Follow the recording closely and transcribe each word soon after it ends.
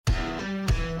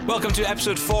Welcome to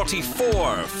episode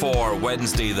 44 for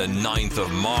Wednesday the 9th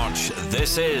of March.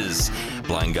 This is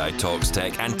Blind Guy Talks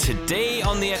Tech, and today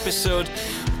on the episode,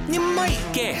 you might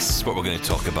guess what we're going to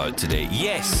talk about today.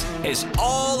 Yes, it's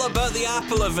all about the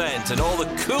Apple event and all the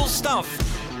cool stuff,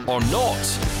 or not,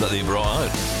 that they brought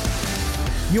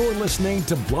out. You're listening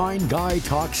to Blind Guy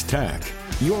Talks Tech,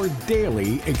 your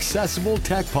daily accessible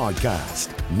tech podcast.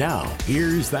 Now,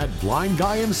 here's that blind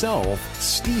guy himself,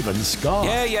 Stephen Scott.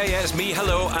 Yeah, it's me.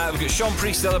 Hello. We've got Sean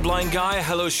Priest, the other blind guy.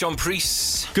 Hello, Sean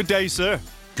Priest. Good day, sir.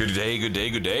 Good day.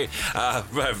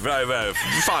 Very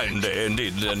fine day,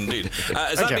 indeed. Is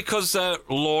that because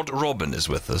Lord Robin is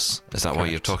with us? Is that why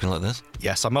you're talking like this?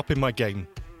 Yes, I'm up in my game.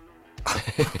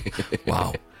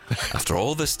 Wow. After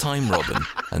all this time, Robin,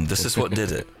 and this is what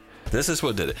did it.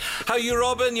 How are you,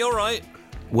 Robin? You all right?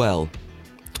 Well,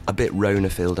 a bit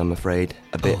Rona-filled, I'm afraid.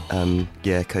 A bit,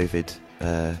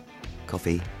 COVID,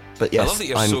 coffee. But yes, I love that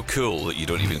you're so cool that you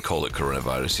don't even call it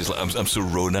coronavirus. He's like, I'm so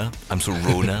Rona.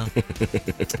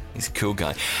 He's a cool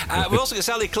guy. We also got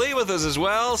Sally Clay with us as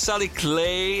well. Sally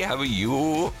Clay, how are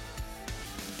you?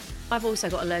 I've also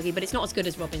got a lurgy, but it's not as good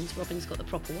as Robin's. Robin's got the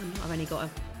proper one. I've only got a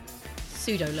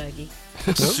pseudo-lurgy.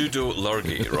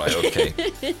 Pseudo-lurgy, right, okay.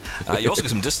 You also got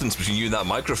some distance between you and that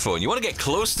microphone. You want to get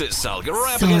close to it, Sal. Get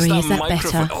right up against that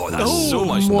microphone. Better? Oh, that's so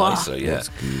much nicer, yeah. That's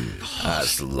good.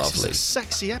 That's lovely. It's a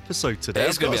sexy episode today.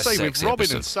 It's going to be a sexy with Robin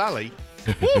episode. And Sally.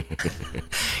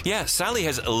 Yeah, Sally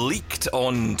has leaked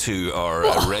onto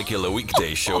our regular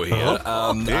weekday show here,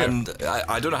 and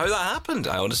I don't know how that happened.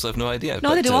 I honestly have no idea.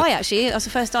 Neither do I, actually. That's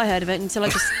the first I heard of it until I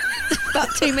just about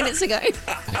 2 minutes ago.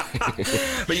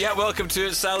 But yeah, welcome to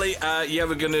it, Sally.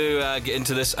 We're going to get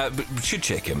into this. But we should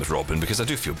check in with Robin because I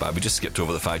do feel bad. We just skipped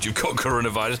over the fact you've got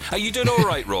coronavirus. Are you doing all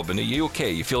right, Robin? Are you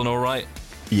okay? You feeling all right?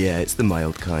 Yeah, it's the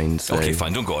mild kind. So. Okay,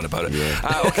 fine. Don't go on about it.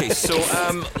 Yeah. Okay, so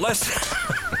let's...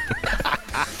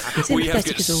 We have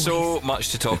got so much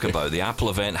to talk about. The Apple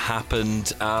event happened.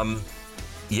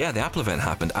 The Apple event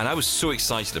happened, and I was so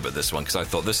excited about this one because I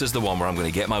thought this is the one where I'm going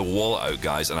to get my wallet out,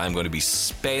 guys, and I'm going to be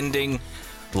spending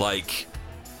like...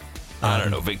 I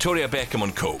don't know, Victoria Beckham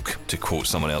on coke, to quote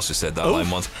someone else who said that line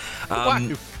once.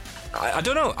 I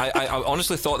don't know. I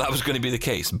honestly thought that was going to be the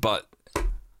case, but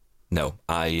no,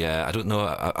 I don't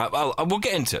know. We'll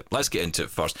get into it. Let's get into it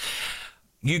first.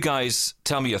 You guys,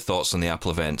 tell me your thoughts on the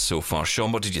Apple event so far.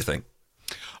 Sean, what did you think?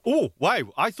 Oh, wow.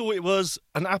 I thought it was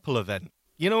an Apple event.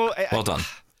 You know... Well done.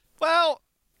 Well,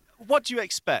 what do you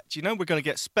expect? You know, we're going to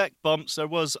get spec bumps. There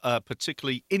was a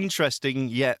particularly interesting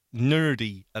yet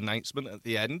nerdy announcement at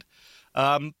the end.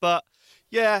 But,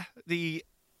 yeah, the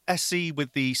SE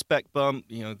with the spec bump,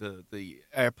 you know, the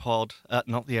AirPod...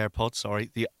 not the AirPod,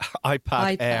 sorry. The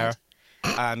iPad Air...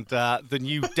 and the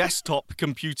new desktop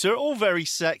computer, all very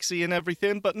sexy and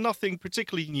everything, but nothing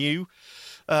particularly new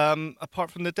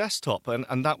apart from the desktop,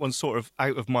 and that one's sort of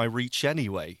out of my reach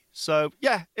anyway. So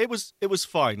yeah, it was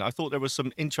fine. I thought there were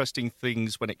some interesting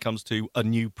things when it comes to a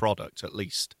new product, at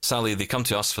least. Sally, they come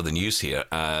to us for the news here.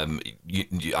 I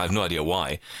have no idea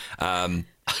why.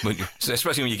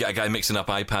 Especially when you get a guy mixing up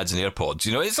iPads and AirPods,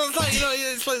 you know, it's like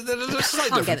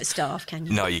can't get the staff, can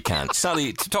you? No, you can't.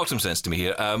 Sally, talk some sense to me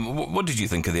here. What did you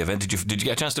think of the event? Did you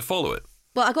get a chance to follow it?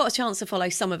 Well, I got a chance to follow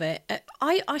some of it.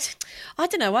 I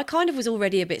don't know. I kind of was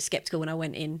already a bit sceptical when I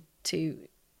went in to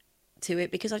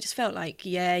it because I just felt like,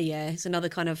 it's another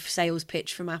kind of sales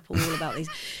pitch from Apple all about these,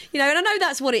 you know. And I know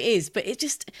that's what it is, but it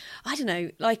just, I don't know.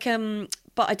 Like,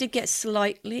 but I did get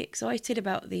slightly excited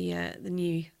about the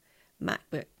new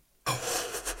MacBook.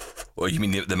 Well, you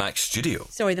mean the Mac Studio?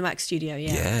 Sorry, the Mac Studio,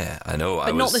 yeah. Yeah, I know.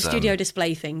 But not the studio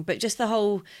display thing, but just the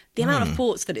amount of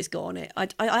ports that it's got on it. I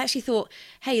actually thought,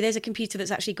 hey, there's a computer that's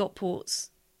actually got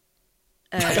ports.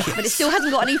 But it still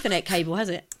hasn't got an Ethernet cable, has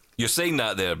it? You're saying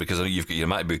that there because I know you've got your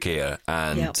MacBook Air,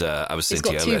 and I was saying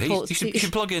to you earlier, hey, you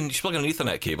should plug in an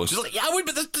Ethernet cable. And she's like, yeah,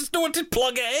 but there's no one to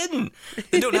plug it in.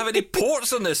 They don't have any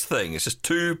ports on this thing. It's just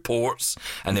 2 ports,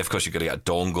 and then of course you've got to get a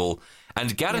dongle.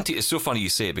 And guarantee, it's so funny you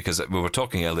say it because we were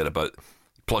talking earlier about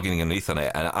plugging in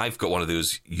Ethernet, and I've got one of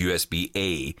those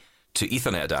USB-A to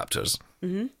Ethernet adapters.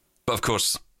 Mm-hmm. But of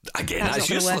course, again, that's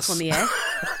useless. Work on the Air.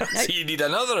 So you need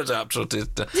another adapter to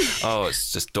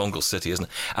it's just dongle city, isn't it?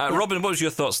 Robin, what was your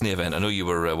thoughts on the event? I know you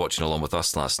were watching along with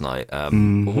us last night.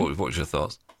 What was your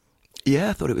thoughts? Yeah,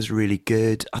 I thought it was really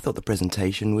good. I thought the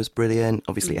presentation was brilliant.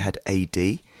 Obviously, it had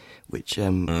AD, which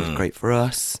was great for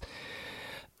us.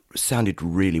 Sounded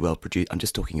really well produced. I'm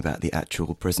just talking about the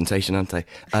actual presentation, aren't I?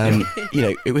 You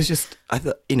know, it was just, I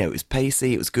thought, you know, it was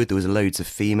pacey, it was good. There was loads of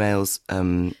females.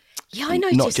 Yeah, I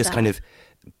noticed not just that. kind of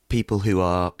people who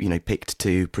are, you know, picked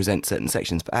to present certain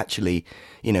sections, but actually,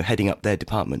 you know, heading up their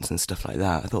departments and stuff like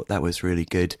that. I thought that was really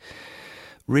good.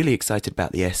 really excited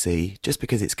about the SE just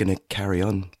because it's going to carry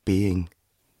on being,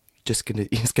 it's going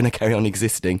to carry on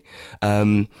existing,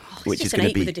 which is going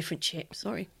to be with a different chip.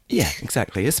 Sorry. Yeah,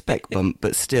 exactly. A spec bump,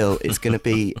 but still, it's going to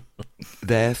be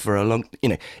there for a long.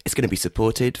 It's going to be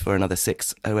supported for another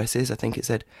 6 OSs, I think it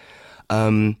said.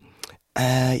 The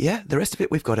rest of it,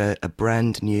 we've got a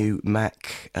brand new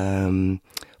Mac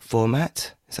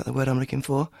format. Is that the word I'm looking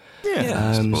for?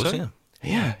 Yeah, I suppose,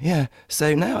 yeah. Yeah.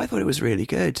 So no, I thought it was really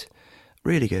good.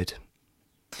 Really good.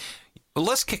 Well,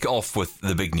 let's kick it off with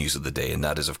the big news of the day, and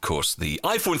that is, of course, the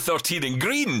iPhone 13 in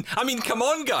green. I mean, come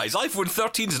on, guys. iPhone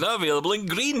 13 is now available in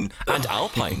green. And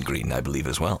Alpine green, I believe,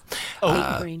 as well.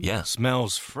 Green. Yeah.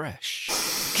 Smells fresh.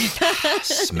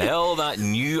 Smell that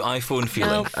new iPhone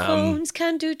feeling. Now phones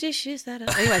can do dishes.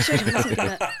 Anyway, sure,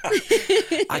 that.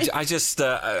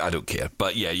 I don't care.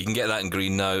 But yeah, you can get that in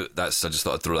green now. I just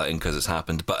thought I'd throw that in because it's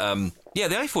happened. But the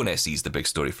iPhone SE is the big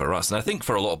story for us. And I think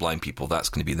for a lot of blind people, that's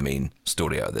going to be the main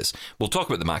story out of this. We'll talk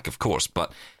about the Mac, of course,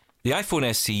 but the iPhone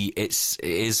SE, it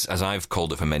is, as I've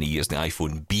called it for many years, the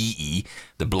iPhone BE,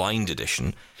 the blind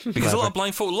edition, because a lot of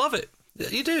blind folk love it.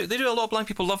 They do. A lot of blind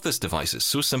people love this device. It's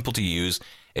so simple to use.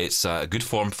 It's a good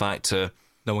form factor.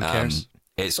 No one cares.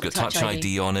 It's got Touch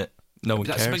ID on it. No one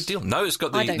That's cares. a big deal. Now it's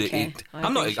got the. I don't care.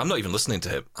 I'm not even listening to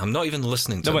him. I'm not even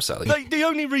listening to him, Sally. The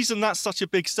only reason that's such a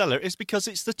big seller is because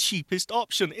it's the cheapest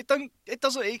option.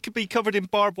 It could be covered in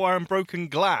barbed wire and broken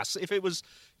glass. If it was,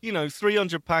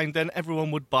 £300, then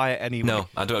everyone would buy it anyway. No,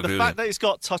 I don't agree with The fact you. that it's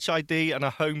got Touch ID and a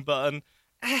home button,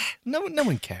 no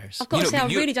one cares. I've got to say, I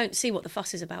really don't see what the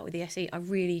fuss is about with the SE. I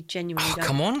really genuinely don't.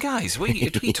 Come on, guys. What are you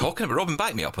talking about? Robin,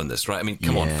 back me up on this, right? I mean,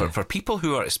 come on. For people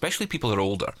who are, especially people who are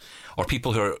older, or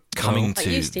people who are coming to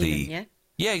you, the... Stephen,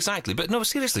 Yeah, exactly. But no,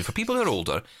 seriously, for people who are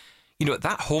older,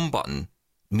 that home button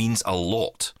means a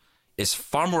lot. It's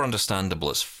far more understandable.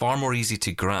 It's far more easy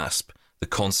to grasp the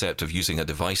concept of using a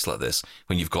device like this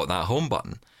when you've got that home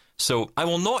button. So I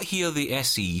will not hear the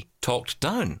SE talked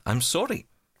down. I'm sorry.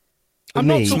 I'm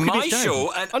not talking my it down.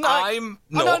 show, and I'm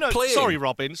not playing. Sorry,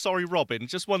 Robin.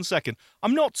 Just 1 second.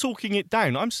 I'm not talking it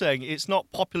down. I'm saying it's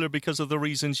not popular because of the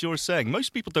reasons you're saying. Most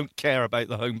people don't care about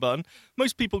the home button.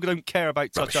 Most people don't care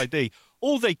about Touch ID.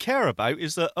 All they care about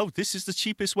is that, this is the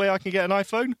cheapest way I can get an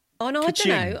iPhone. Oh, no, I don't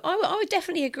know. I would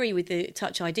definitely agree with the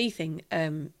Touch ID thing,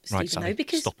 Stephen, Right, Sally, though,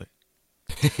 because... stop it.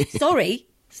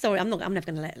 Sorry, I'm never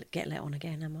going to get let on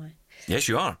again, am I? Yes,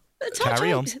 you are.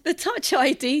 Carry on. The Touch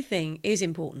ID thing is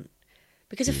important.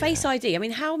 Because of Face ID, I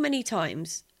mean, how many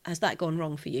times has that gone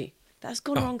wrong for you? That's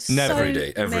gone wrong so every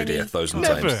day, 1,000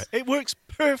 times. Never. It works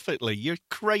perfectly. You're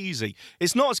crazy.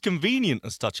 It's not as convenient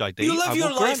as Touch ID. You live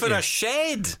your life in you. a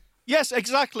shed. Yes,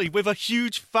 exactly. With a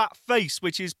huge fat face,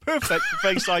 which is perfect for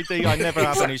Face ID. I never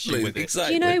have an issue with it.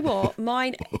 Exactly. Do you know what?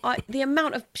 The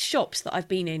amount of shops that I've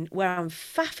been in where I'm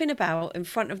faffing about in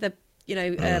front of the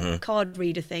card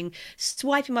reader thing,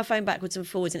 swiping my phone backwards and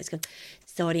forwards, and it's going,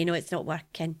 sorry, it's not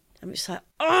working. I'm just like,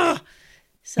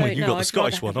 So you got the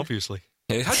Scottish one, obviously.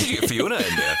 Yeah, how did you get Fiona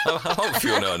in there? I want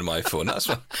Fiona on my phone. That's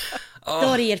what.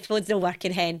 Sorry, your phone's not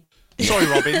working, hen. Sorry,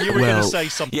 Robin, you were going to say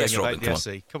something yes, about Robin, the come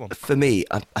SE. Come on. For me,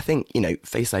 I think,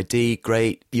 Face ID,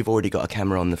 great. You've already got a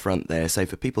camera on the front there. So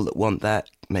for people that want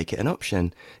that, make it an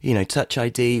option. Touch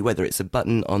ID, whether it's a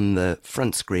button on the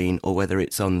front screen or whether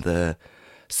it's on the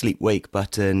sleep-wake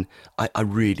button, I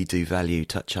really do value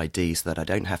Touch ID so that I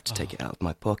don't have to take it out of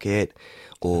my pocket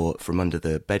or from under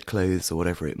the bedclothes or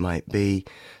whatever it might be.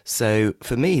 So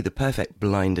for me, the perfect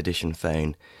blind edition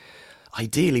phone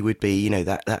ideally would be,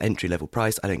 that entry-level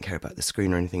price. I don't care about the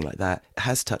screen or anything like that. It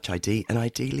has Touch ID and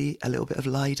ideally a little bit of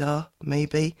LiDAR,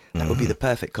 maybe. That would be the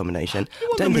perfect combination.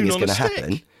 I don't think it's going to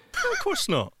happen. No, of course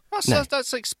not.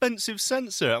 That's expensive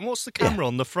sensor. And what's the camera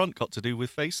on the front got to do with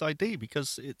Face ID?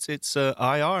 Because it's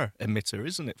IR emitter,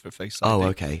 isn't it, for Face ID? Oh,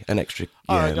 okay. An extra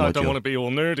I don't want to be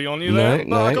all nerdy on you No, there, but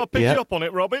no, I got to pick yeah. you up on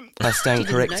it, Robin. I stand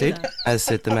Didn't know corrected, that. as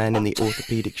said the man in the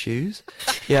orthopaedic shoes.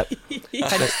 Yep.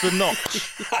 Hence the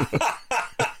notch.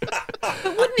 But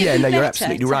wouldn't it Yeah, be no, you're better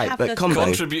absolutely to right. have But the-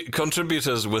 combo.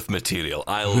 Contributors with material.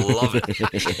 I love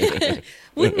it.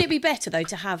 Wouldn't it be better though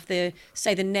to have the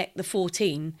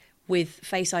 14 with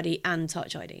Face ID and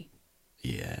Touch ID?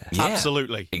 Yeah.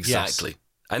 Absolutely. Exactly. Yes.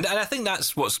 And I think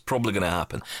that's what's probably going to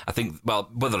happen. I think,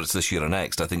 whether it's this year or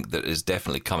next, I think that is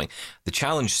definitely coming. The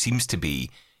challenge seems to be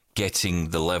getting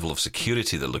the level of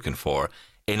security they're looking for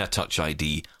in a Touch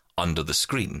ID under the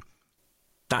screen.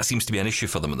 That seems to be an issue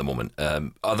for them at the moment.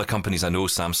 Other companies, I know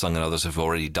Samsung and others have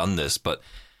already done this, but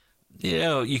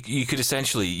you could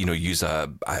essentially use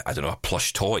a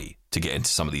plush toy to get into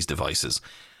some of these devices.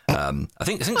 I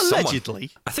think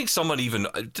Allegedly. someone even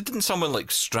didn't someone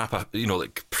strap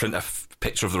print a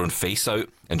picture of their own face out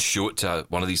and show it to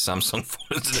one of these Samsung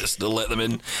phones and still let them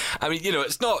in. I mean,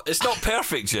 it's not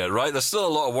perfect yet, right? There's still a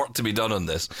lot of work to be done on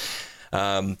this.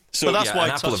 So but that's why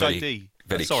Apple Touch are ID.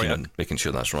 very keen on making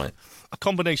sure that's right. A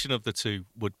combination of the two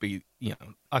would be,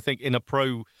 I think in a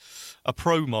pro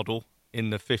model in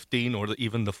the 15 or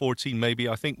even the 14, maybe.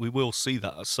 I think we will see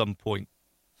that at some point.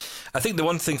 I think the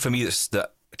one thing for me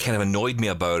that kind of annoyed me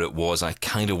about it was I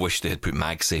kind of wish they had put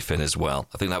MagSafe in as well.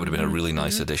 I think that would have been a really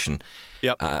nice addition.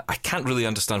 Yep. I can't really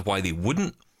understand why they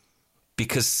wouldn't,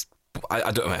 because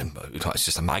I don't. It's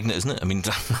just a magnet, isn't it? I mean,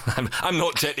 I'm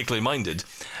not technically minded,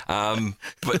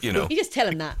 but You just tell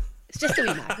them that. It's just a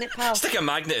wee magnet, pal. Stick a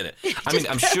magnet in it. I mean,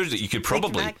 I'm sure that you could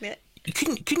probably. Magnet. You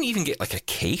couldn't even get like a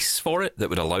case for it that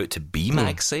would allow it to be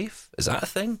MagSafe. Is that a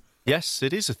thing? Yes,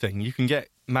 it is a thing. You can get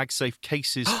MagSafe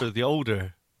cases for the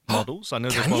older models. I know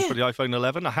there's one for the iPhone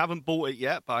 11. I haven't bought it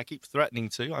yet, but I keep threatening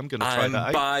to. I'm going to try that out.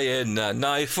 I'm buying an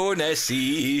iPhone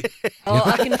SE. Oh,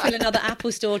 I can feel another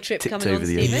Apple Store trip coming on,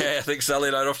 Stephen. Yeah, I think Sally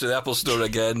and I are off to the Apple Store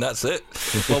again. That's it.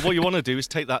 Well, what you want to do is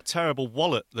take that terrible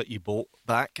wallet that you bought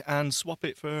back and swap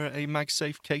it for a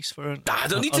MagSafe case for an I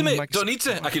don't need to, mate. Don't need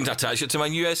to. I can attach it to my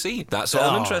new SE. That's all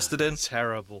I'm interested in.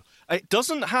 Terrible. It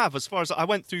doesn't have, as far as I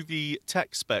went through the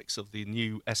tech specs of the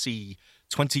new SE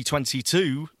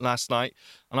 2022 last night,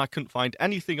 and I couldn't find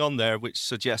anything on there which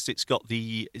suggests it's got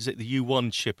the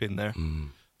U1 chip in there.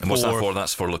 And what's that for?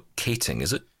 That's for locating,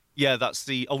 is it? Yeah, that's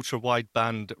the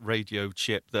ultra-wideband radio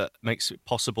chip that makes it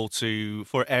possible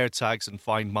for AirTags and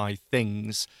Find My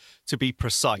Things to be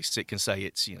precise. It can say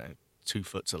it's 2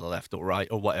 foot to the left or right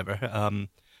or whatever.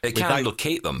 It can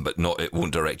locate them, but it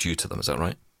won't direct you to them. Is that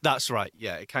right? That's right.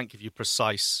 Yeah, it can't give you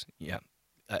precise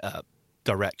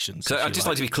directions. So I'd just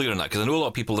like to be clear on that, because I know a lot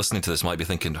of people listening to this might be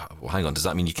thinking, well, hang on, does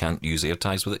that mean you can't use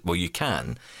AirTags with it? Well, you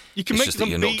can. You can it's make just them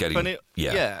that you're beep, not getting,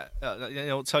 and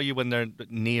it'll tell you when they're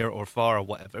near or far or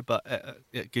whatever, but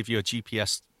it'll give you a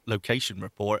GPS location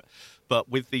report. But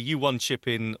with the U1 chip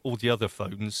in all the other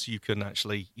phones, you can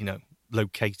actually,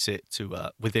 locate it to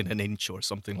within an inch or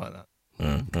something like that.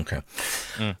 Okay.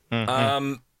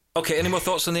 Okay, any more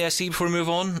thoughts on the SE before we move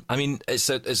on? I mean,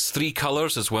 it's 3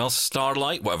 colours as well.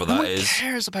 Starlight, whatever that is. Who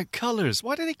cares about colours?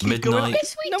 Why do they keep Midnight. going?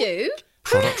 Yes, we do.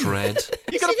 Product red.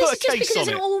 You got to put a just case because on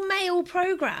it's it. an all-male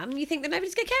programme, you think that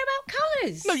nobody's going to care about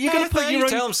colours. No, you're going to put your own...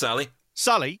 Tell them, Sally.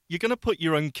 Sally, you're going to put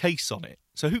your own case on it.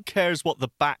 So who cares what the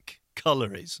back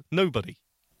colour is? Nobody.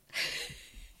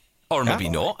 Or maybe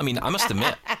not. I mean, I must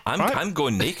admit, I'm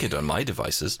going naked on my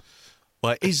devices.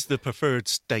 Well, it is the preferred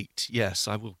state. Yes,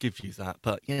 I will give you that.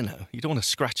 But, you don't want to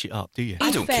scratch it up, do you?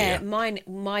 I don't care.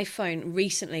 My phone,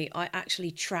 recently, I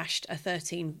actually trashed a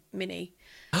 13 mini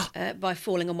by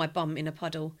falling on my bum in a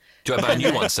puddle. Do I buy a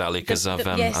new one, Sally? Because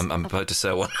yes, I'm about to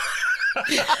sell one.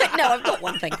 No, I've got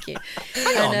one, thank you.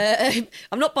 And,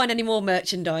 I'm not buying any more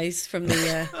merchandise from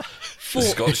the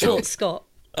Fort Scott.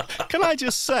 Can I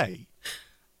just say,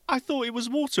 I thought it was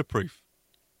waterproof.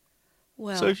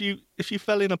 Well, so if you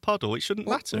fell in a puddle, it shouldn't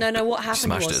matter. No. What happened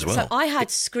Smashed was, it as well. so I had a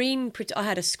screen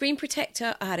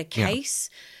protector, I had a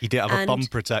case. You didn't have a bum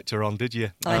protector on, did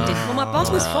you? I did. Well, my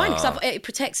bum was fine because it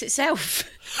protects itself.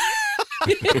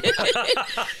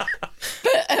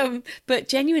 But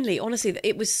genuinely, honestly,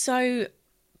 it was so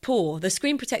poor. The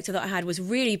screen protector that I had was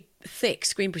really thick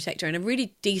screen protector and a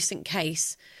really decent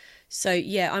case. So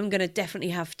yeah, I'm going to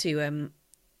definitely have to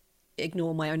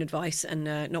ignore my own advice and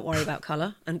not worry about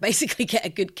colour and basically get a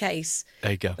good case.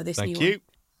 There you go. For this Thank new you.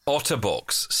 one.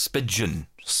 Otterbox,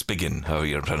 Spigen, however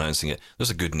you're pronouncing it. Those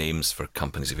are good names for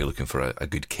companies if you're looking for a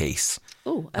good case.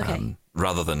 Oh, okay.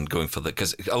 Rather than going for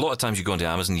because a lot of times you go onto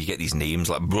Amazon, you get these names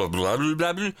like blah blah blah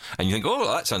blah, blah and you think, oh,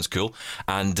 that sounds cool,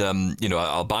 and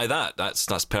I'll buy that. That's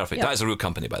perfect. Yep. That is a real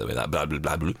company, by the way. That blah blah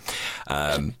blah blah.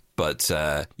 But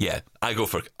I go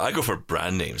for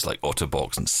brand names like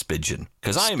Otterbox and Spigen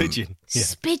because Spigen. Yeah.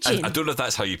 Spigen. I don't know if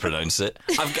that's how you pronounce it.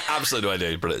 I've got absolutely no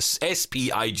idea, but it's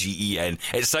Spigen.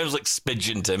 It sounds like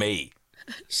Spigen to me.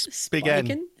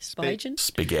 Spigen.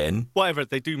 Spigen. Whatever,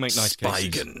 they do make nice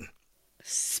cases.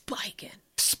 Spigen.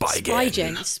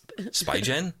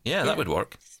 Spigen. Yeah, that would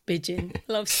work. Spigen.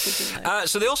 Love Spigen.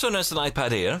 So they also announced an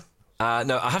iPad Air.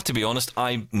 Now, I have to be honest,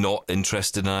 I'm not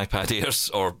interested in iPad Airs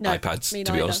or iPads,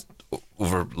 to be honest,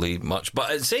 overly much.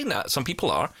 But in saying that, some people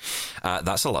are.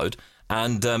 That's allowed.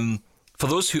 And for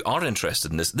those who are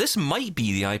interested in this might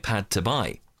be the iPad to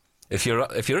buy. If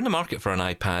you're in the market for an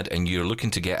iPad and you're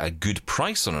looking to get a good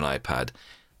price on an iPad,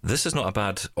 this is not a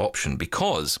bad option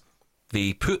because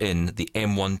they put in the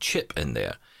M1 chip in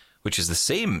there, which is the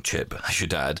same chip, I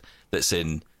should add, that's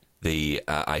in the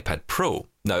iPad Pro.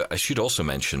 Now, I should also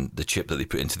mention the chip that they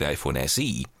put into the iPhone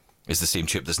SE is the same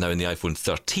chip that's now in the iPhone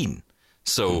 13.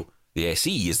 So the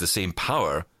SE is the same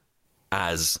power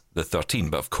as the 13,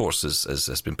 but of course, as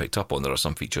has been picked up on, there are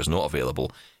some features not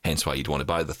available, hence why you'd want to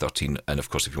buy the 13, and of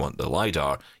course, if you want the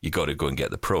LiDAR, you got to go and get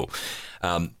the Pro.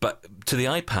 But to the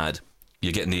iPad,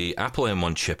 you're getting the Apple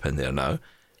M1 chip in there now,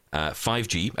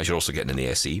 5G, as you're also getting in the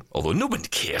SE, although no one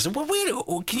cares. Well,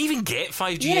 can you even get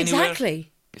 5G anywhere?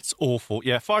 Exactly. It's awful.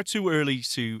 Yeah, far too early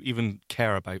to even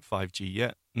care about 5G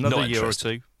yet. Another year or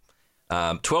two.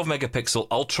 12 megapixel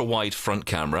ultra-wide front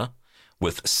camera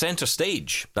with center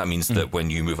stage. That means that when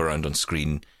you move around on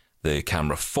screen, the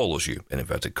camera follows you, in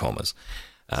inverted commas.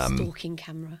 Stalking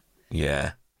camera.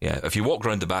 Yeah. If you walk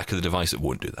around the back of the device, it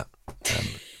won't do that.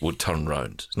 Won't turn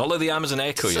round. It's not like the Amazon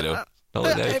Echo, you know. Not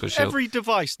like the Echo Show. Every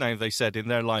device now, they said in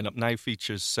their lineup, now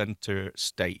features center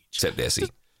stage. Except the SE.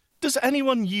 Does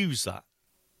anyone use that?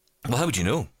 Well, how would you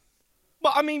know?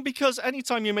 Well, I mean, because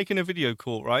anytime you're making a video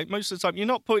call, right, most of the time you're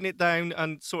not putting it down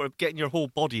and sort of getting your whole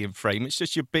body in frame. It's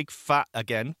just your big fat,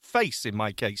 face in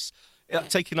my case,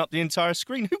 taking up the entire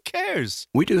screen. Who cares?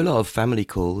 We do a lot of family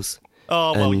calls.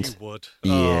 Oh, well, you would.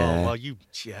 Yeah. Oh, well, you...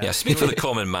 Yeah, speak for the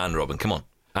common man, Robin. Come on.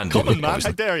 And common man?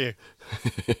 obviously. How dare you?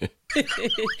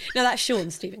 No, that's Sean,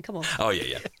 Stephen. Come on. Oh,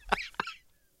 yeah.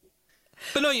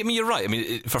 But no, I mean, you're right. I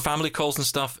mean, for family calls and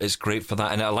stuff, it's great for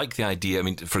that. And I like the idea. I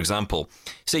mean, for example,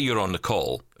 say you're on the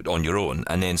call on your own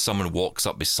and then someone walks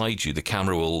up beside you, the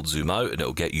camera will zoom out and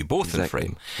it'll get you both in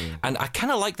frame. Yeah. And I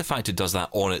kind of like the fact it does that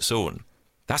on its own.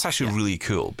 That's actually really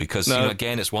cool because, you know,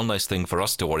 again, it's one less thing for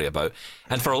us to worry about.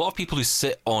 And for a lot of people who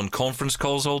sit on conference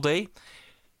calls all day,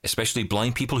 especially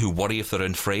blind people who worry if they're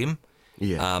in frame.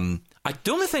 Yeah.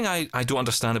 The only thing I don't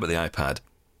understand about the iPad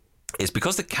is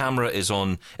because the camera is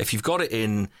on, if you've got it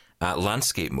in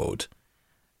landscape mode,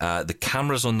 the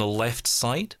camera's on the left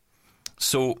side.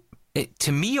 So it,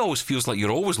 to me, always feels like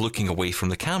you're always looking away from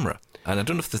the camera. And I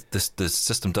don't know if the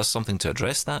system does something to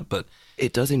address that, but...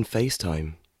 It does in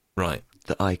FaceTime. Right.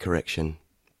 The eye correction.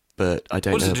 But I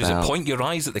don't know about... Does it point your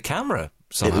eyes at the camera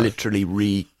somehow? It literally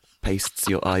repastes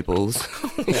your eyeballs.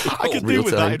 I could do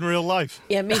with that in real life.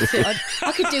 Yeah, me too.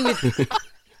 I could do with...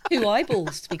 2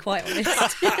 eyeballs, to be quite honest.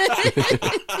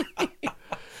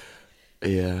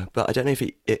 Yeah, but I don't know if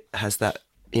it has that,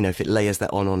 you know, if it layers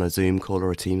that on a Zoom call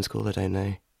or a Teams call, I don't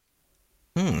know.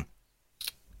 Well,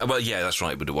 yeah, that's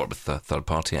right. Would it work with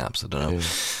third-party apps? I don't know.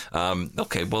 Yeah.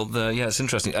 Okay, well, yeah, it's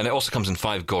interesting. And it also comes in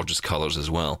 5 gorgeous colours as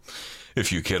well,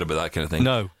 if you care about that kind of thing.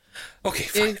 No. Okay,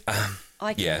 fine.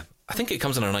 Yeah, I think it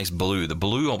comes in a nice blue. The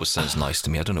blue always sounds nice to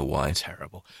me. I don't know why.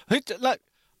 Terrible.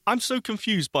 I'm so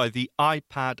confused by the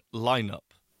iPad lineup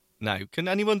now. Can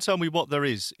anyone tell me what there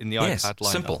is in the iPad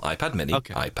lineup? Simple. iPad mini,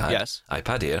 iPad, yes.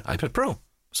 iPad Air, iPad Pro.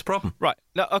 What's the problem? Right.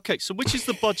 Now, okay, so which is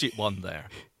the budget one there?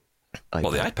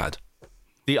 Well, the iPad.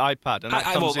 The iPad. And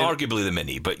arguably the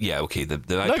mini, but yeah, okay, the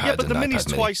iPad. No, yeah, but the mini's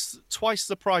mini. twice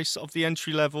the price of the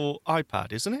entry-level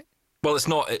iPad, isn't it? Well, it's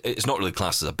not really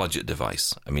classed as a budget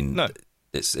device. I mean... No.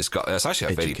 It's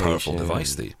actually a very powerful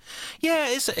device. I'd say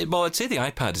the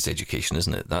iPad is education,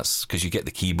 isn't it? That's because you get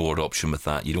the keyboard option with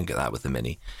that. You don't get that with the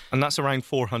Mini. And that's around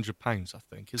 £400, I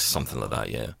think, isn't Something like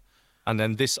that, yeah. And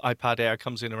then this iPad Air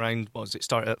comes in around, what does it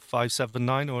start at,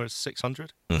 579 or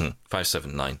 600?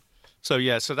 579. So,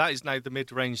 yeah, so that is now the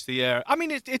mid-range, the Air. I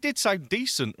mean, it did sound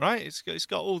decent, right? It's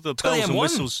got all the bells and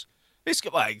whistles.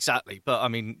 Well, exactly, but I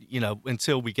mean, you know,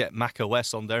 until we get Mac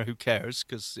OS on there, who cares?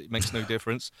 Because it makes no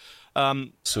difference.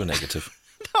 So negative.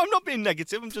 No, I'm not being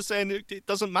negative. I'm just saying it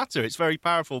doesn't matter. It's very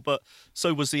powerful, but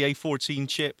so was the A14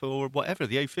 chip or whatever,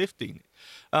 the A15.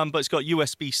 But it's got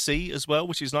USB-C as well,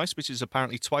 which is nice, which is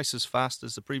apparently twice as fast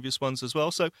as the previous ones as well.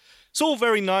 So it's all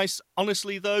very nice.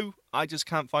 Honestly, though, I just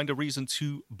can't find a reason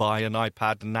to buy an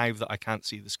iPad now that I can't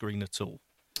see the screen at all.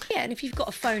 Yeah, and if you've got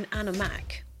a phone and a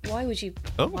Mac... Why would you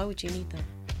need that?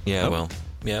 Yeah, well,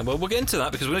 we'll get into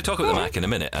that because we're going to talk about the Mac in a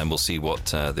minute and we'll see what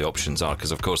the options are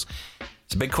because, of course,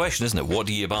 it's a big question, isn't it? What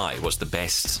do you buy? What's the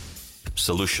best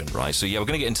solution, right? So, yeah, we're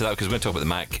going to get into that because we're going to talk about the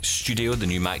Mac Studio, the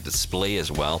new Mac display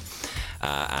as well,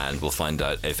 and we'll find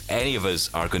out if any of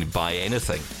us are going to buy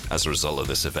anything as a result of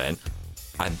this event.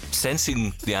 I'm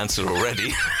sensing the answer already,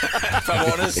 if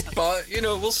I'm honest, but, you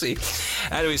know, we'll see.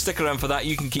 Anyway, stick around for that.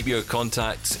 You can keep your keep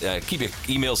your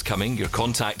emails coming, your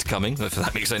contact coming, if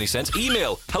that makes any sense.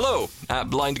 Email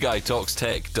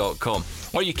hello@blindguytalkstech.com.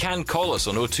 Or you can call us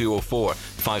on 0204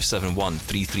 571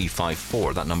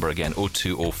 3354. That number again,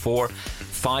 0204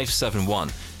 571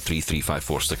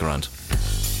 3354. Stick around.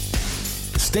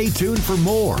 Stay tuned for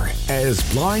more as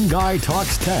Blind Guy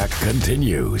Talks Tech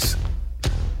continues.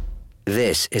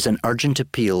 This is an urgent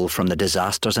appeal from the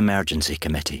Disasters Emergency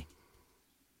Committee.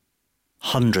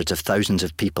 Hundreds of thousands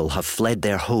of people have fled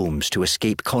their homes to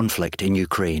escape conflict in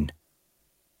Ukraine.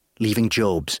 leaving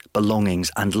jobs,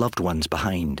 belongings and loved ones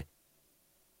behind.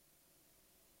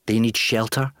 They need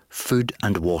shelter, food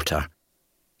and water.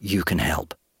 You can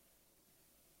help.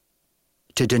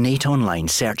 To donate online,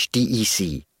 search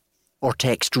DEC or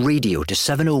text radio to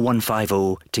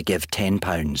 70150 to give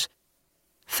 £10.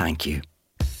 Thank you.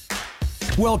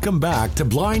 Welcome back to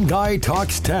Blind Guy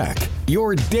Talks Tech,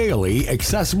 your daily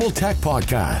accessible tech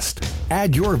podcast.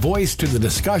 Add your voice to the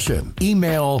discussion.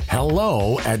 Email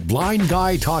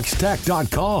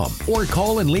hello@blindguytalkstech.com or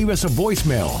call and leave us a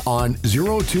voicemail on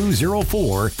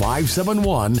 0204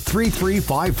 571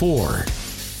 3354.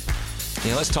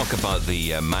 Yeah, let's talk about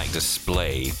the Mac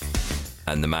Display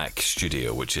and the Mac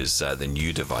Studio, which is the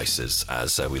new devices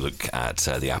as we look at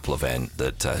the Apple event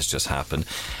that has just happened.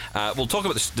 We'll talk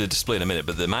about the display in a minute,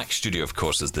 but the Mac Studio, of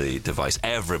course, is the device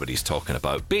everybody's talking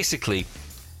about. Basically,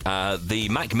 the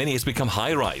Mac Mini has become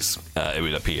high-rise, it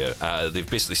would appear. They've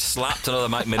basically slapped another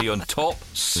Mac Mini on top,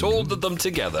 soldered them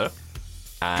together.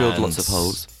 And Drilled lots of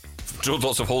holes. Drilled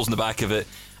lots of holes in the back of it,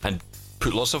 and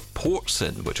put lots of ports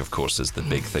in, which, of course, is the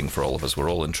big thing for all of us. We're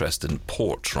all interested in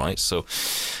ports, right? So,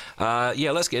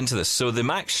 let's get into this. So the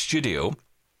Mac Studio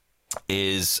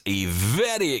is a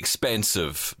very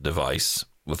expensive device,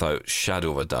 without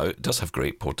shadow of a doubt. It does have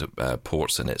great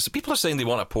ports in it. So people are saying they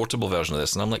want a portable version of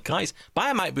this, and I'm like, guys, buy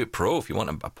a MacBook Pro if you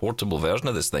want a portable version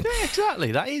of this thing. Yeah,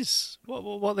 exactly. That is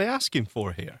what they're asking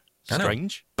for here.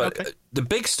 Strange. But okay. The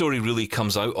big story really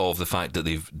comes out of the fact that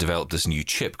they've developed this new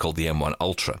chip called the M1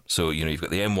 Ultra. So, you've got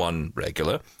the M1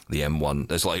 regular, the M1,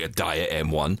 there's like a diet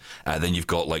M1, then you've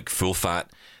got like full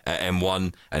fat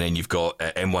M1, and then you've got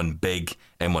M1 big,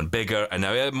 M1 bigger, and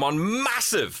now M1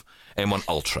 massive. M1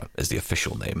 Ultra is the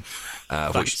official name,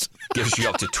 which gives you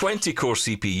up to 20-core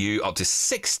CPU, up to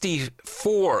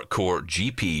 64-core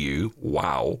GPU,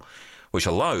 wow, which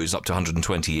allows up to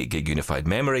 128 gig unified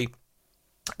memory.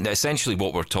 Now, essentially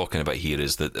what we're talking about here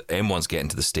is that M1's getting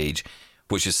to the stage,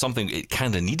 which is something it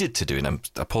kind of needed to do, and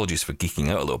apologies for geeking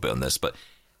out a little bit on this, but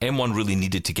M1 really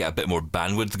needed to get a bit more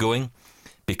bandwidth going,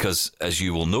 because as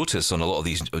you will notice on a lot of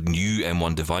these new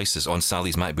M1 devices, on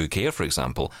Sally's MacBook Air, for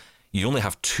example, you only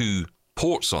have 2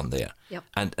 ports on there. Yep.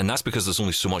 And that's because there's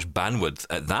only so much bandwidth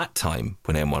at that time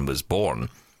when M1 was born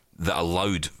that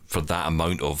allowed for that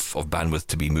amount of bandwidth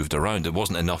to be moved around. There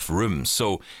wasn't enough room.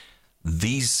 So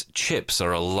these chips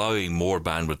are allowing more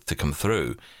bandwidth to come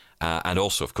through, and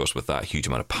also, of course, with that huge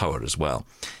amount of power as well.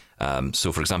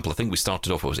 So, for example, I think we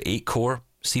started off with 8-core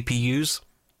CPUs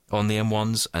on the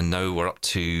M1s, and now we're up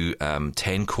to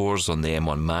 10 cores on the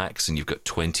M1 Max, and you've got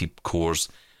 20 cores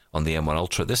on the M1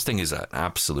 Ultra. This thing is an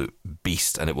absolute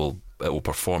beast, and it will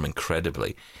perform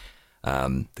incredibly.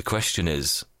 The question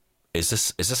is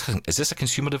this a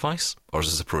consumer device, or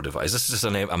is this a pro device? Is this just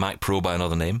a Mac Pro by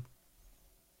another name?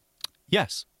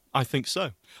 Yes, I think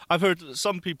so. I've heard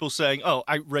some people saying, oh,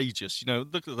 outrageous.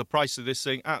 Look at the price of this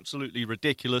thing, absolutely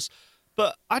ridiculous.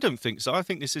 But I don't think so. I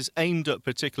think this is aimed at a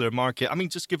particular market. I mean,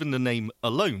 just given the name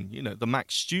alone, the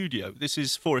Mac Studio, this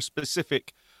is for a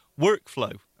specific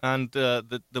workflow. And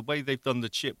the way they've done the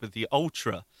chip with the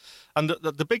Ultra. And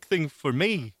the big thing for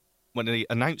me when they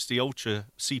announced the Ultra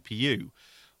CPU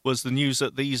was the news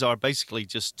that these are basically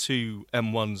just 2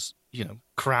 M1s,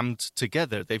 crammed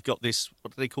together. They've got this,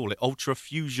 what do they call it, Ultra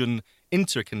Fusion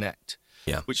Interconnect,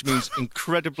 which means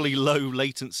incredibly low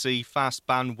latency, fast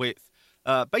bandwidth.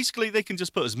 Basically, they can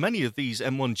just put as many of these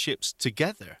M1 chips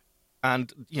together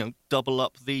and, double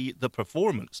up the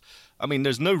performance. I mean,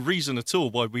 there's no reason at all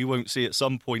why we won't see at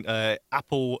some point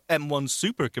Apple M1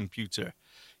 supercomputer.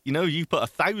 You put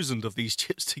 1,000 of these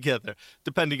chips together,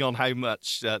 depending on how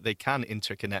much they can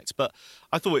interconnect. But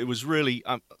I thought it was really,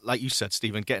 like you said,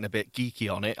 Stephen, getting a bit geeky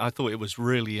on it. I thought it was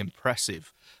really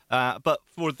impressive. But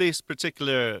for this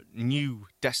particular new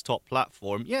desktop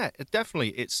platform, it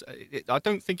definitely, I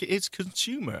don't think it is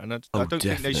consumer, and I don't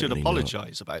think they should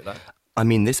apologise about that. I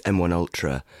mean, this M1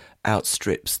 Ultra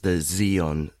outstrips the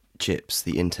Xeon chips,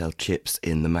 the Intel chips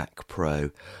in the Mac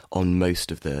Pro on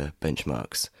most of the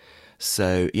benchmarks.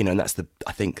 So, and that's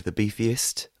I think the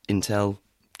beefiest Intel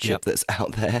chip that's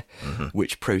out there,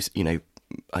 which I was going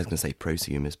to say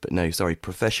prosumers, but no, sorry,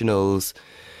 professionals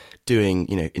doing,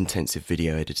 intensive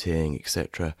video editing,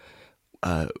 etc.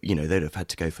 They'd have had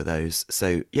to go for those.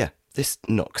 So, yeah, this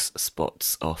knocks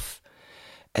spots off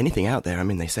anything out there. I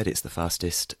mean, they said it's the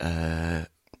fastest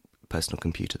personal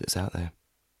computer that's out there.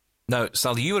 Now,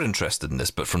 Sally, you were interested in this,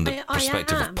 but from the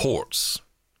perspective of ports.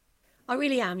 I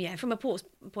really am, yeah, from a ports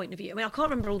point of view. I mean, I can't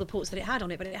remember all the ports that it had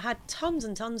on it, but it had tons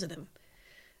and tons of them.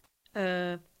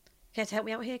 Care to help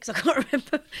me out here? Because I can't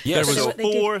remember. Yeah, there was so-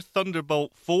 4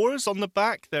 Thunderbolt 4s on the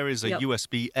back. There is a Yep.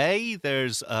 USB-A.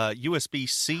 There's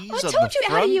USB-Cs I on the told you it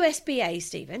had front. a USB-A,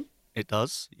 Stephen. It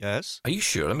does, yes. Are you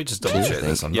sure? Let me just double check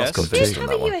this. I'm Yes. not convinced Just on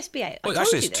have a that one. USB-A. I Oh, told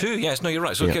actually, you it's this. 2. Yes, no, you're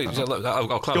right. So, Yeah. okay, so look, I'll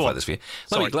Go clarify on. this for you.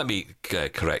 Sorry. Let me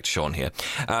correct Sean here.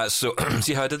 So,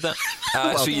 see how I did that?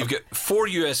 So you've got 4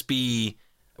 USB...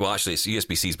 Well, actually, it's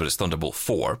USB-Cs, but it's Thunderbolt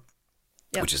 4,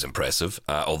 Yep. which is impressive.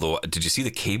 Although, did you see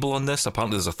the cable on this?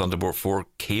 Apparently, there's a Thunderbolt 4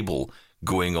 cable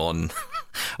going on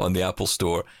on the Apple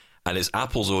Store, and it's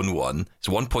Apple's own one. It's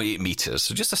 1.8 meters,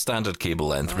 so just a standard cable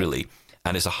length, really.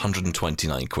 And it's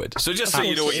 129 quid. So just so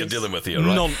you know what you're dealing with here,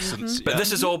 right? Nonsense. But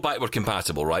this is all backward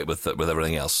compatible, right, with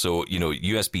everything else. So,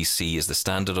 USB-C is the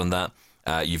standard on that.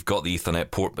 You've got the Ethernet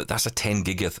port, but that's a 10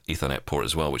 gig Ethernet port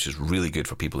as well, which is really good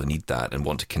for people who need that and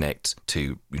want to connect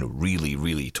to, really,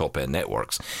 really top-end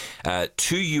networks.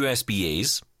 2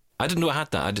 USB-As. I didn't know I had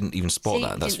that. I didn't even spot See,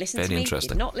 that. you That's didn't listen very to me. interesting.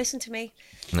 Did not listen to me.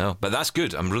 No, but that's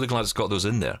good. I'm really glad it's got those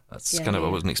in there. That's Yeah, kind of, I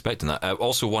yeah. wasn't expecting that.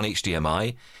 Also, 1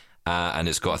 HDMI, and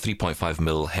it's got a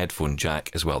 3.5mm headphone jack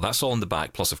as well. That's all on the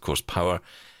back, plus, of course, power.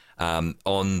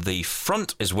 On the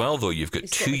front as well, though, you've got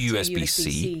It's got 2 the two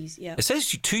USB-C. USB-Cs, yeah. It says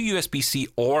 2 USB-C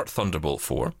or Thunderbolt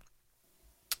 4.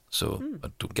 So I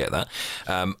don't get that.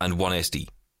 And 1 SD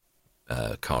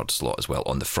card slot as well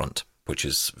on the front, which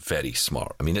is very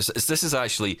smart. I mean, this is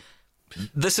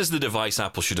the device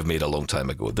Apple should have made a long time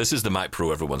ago. This is the Mac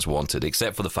Pro everyone's wanted,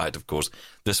 except for the fact, of course,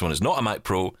 this one is not a Mac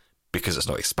Pro because it's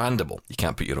not expandable. You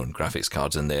can't put your own graphics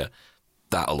cards in there.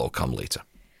 That'll all come later.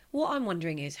 What I'm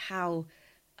wondering is how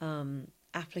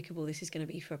applicable this is going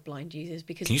to be for blind users.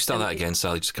 Because Can you start that again,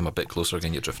 Sally? Just come a bit closer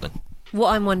again. You're drifting. What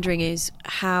I'm wondering is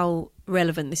how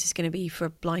relevant this is going to be for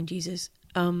blind users.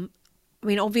 I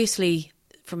mean, obviously,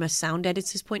 from a sound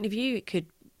editor's point of view, it could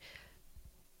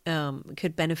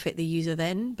benefit the user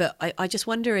then. But I just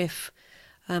wonder if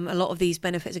a lot of these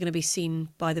benefits are going to be seen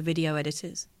by the video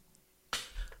editors.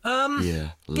 Yeah,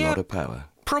 a lot of power.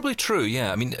 Probably true,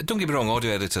 yeah. I mean, don't get me wrong,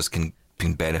 audio editors can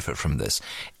benefit from this.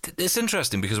 It's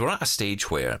interesting because we're at a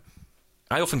stage where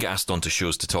I often get asked onto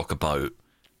shows to talk about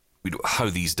how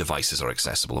these devices are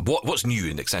accessible and what's new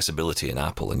in accessibility in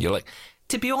Apple. And you're like,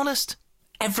 to be honest,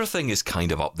 everything is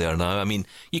kind of up there now. I mean,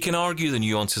 you can argue the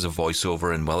nuances of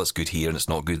voiceover and, well, it's good here and it's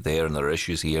not good there and there are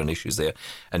issues here and issues there.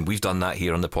 And we've done that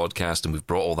here on the podcast and we've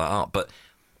brought all that up. But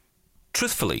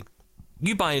truthfully,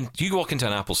 you walk into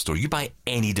an Apple store, you buy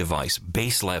any device,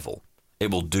 base level, it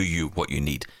will do you what you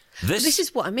need. This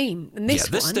is what I mean. And this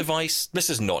device, this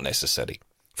is not necessary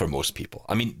for most people.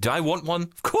 I mean, do I want one?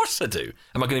 Of course I do.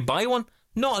 Am I going to buy one?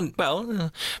 Not yet.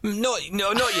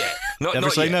 Never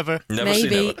say yet. never. Never say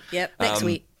Maybe. never. Yep. Next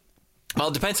week. Well,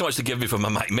 it depends how much they give me for my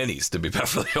Mac Minis, to be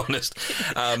perfectly honest.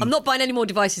 I'm not buying any more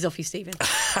devices off you, Stephen.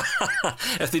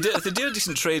 If they do a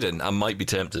decent trade-in, I might be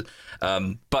tempted.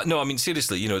 But no, I mean,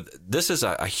 seriously, this is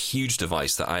a huge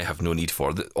device that I have no need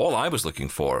for. All I was looking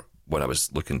for when I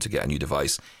was looking to get a new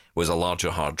device was a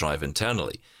larger hard drive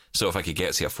internally. So if I could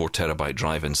get, say, a 4 terabyte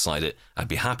drive inside it, I'd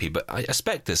be happy. But I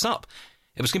spec'd this up.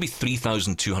 It was going to be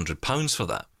 £3,200 for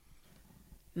that.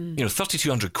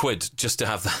 3,200 quid just to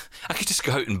have that. I could just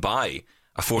go out and buy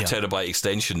a 4 terabyte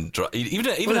extension drive. Even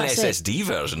an SSD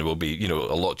version will be, a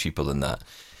lot cheaper than that.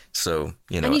 So,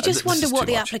 and you just wonder what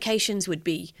the much. applications would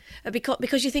be,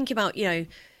 because you think about,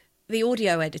 the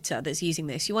audio editor that's using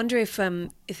this. You wonder if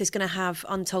it's going to have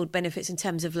untold benefits in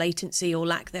terms of latency or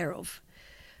lack thereof.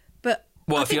 But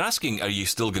if you're asking, are you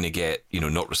still going to get,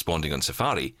 not responding on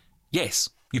Safari? Yes.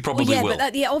 You probably will.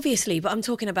 But obviously. But I'm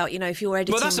talking about, if you're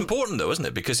editing. Well, that's important, though, isn't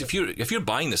it? Because if you're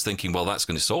buying this thinking, well, that's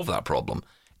going to solve that problem,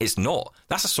 it's not.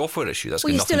 That's a software issue. That's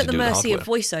got nothing to do with you're still at the hardware.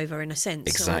 mercy of voiceover in a sense,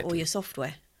 Exactly. or your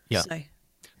software. Yeah. So.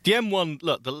 The M1,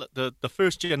 look, the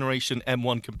first generation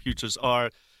M1 computers are,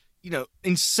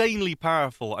 insanely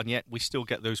powerful, and yet we still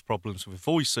get those problems with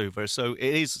voiceover. So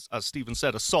it is, as Stephen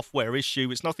said, a software issue.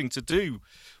 It's nothing to do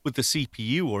with the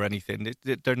CPU or anything.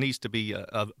 There needs to be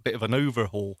a bit of an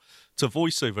overhaul to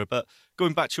voiceover. But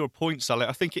going back to your point, Sally,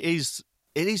 I think it is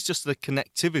just the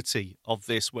connectivity of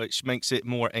this which makes it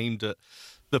more aimed at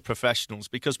the professionals,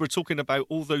 because we're talking about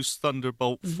all those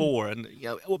Thunderbolt 4, and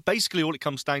basically all it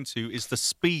comes down to is the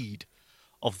speed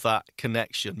of that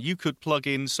connection. You could plug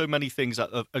in so many things at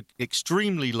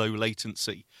extremely low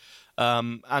latency.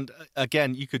 And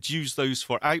again, you could use those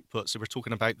for output. So we're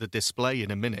talking about the display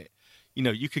in a minute.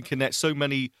 You can connect so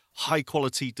many high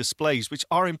quality displays, which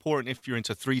are important if you're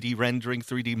into 3D rendering,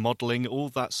 3D modeling, all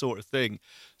that sort of thing.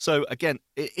 So again,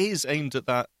 it is aimed at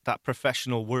that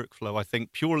professional workflow, I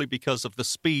think, purely because of the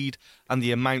speed and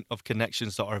the amount of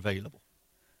connections that are available.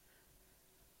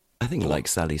 I think, like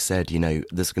Sally said,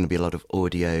 there's going to be a lot of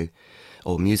audio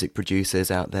or music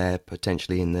producers out there,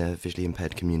 potentially in the visually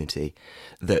impaired community,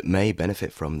 that may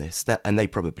benefit from this. And they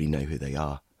probably know who they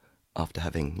are after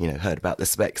having, heard about the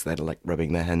specs. They're like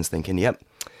rubbing their hands thinking, yep,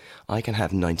 I can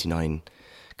have 99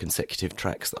 consecutive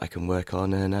tracks that I can work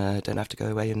on and don't have to go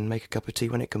away and make a cup of tea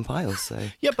when it compiles. So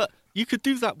yeah, but you could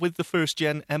do that with the first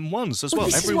gen M1s as well.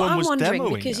 This Everyone is what I'm was wondering,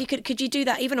 demoing because that. Could you do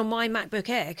that even on my MacBook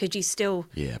Air? Could you still?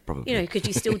 Yeah, probably. Could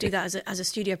you still do that as a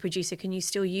studio producer? Can you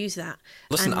still use that?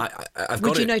 Listen, and I've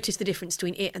would got you notice the difference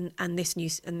between it and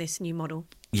this new model?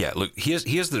 Yeah, look,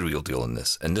 here's the real deal in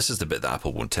this, and this is the bit that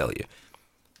Apple won't tell you.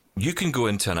 You can go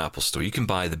into an Apple store, you can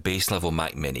buy the base level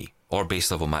Mac Mini or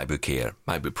base level MacBook Air,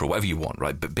 MacBook Pro, whatever you want,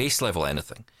 right? But base level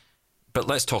anything. But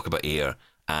let's talk about Air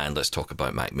and let's talk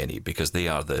about Mac Mini, because they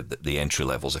are the entry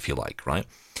levels, if you like, right?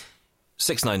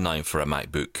 $699 for a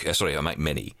Mac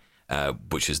Mini,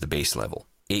 which is the base level.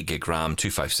 8 gig RAM,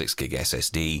 256 gig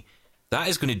SSD. That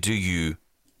is going to do you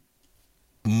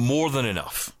more than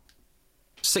enough.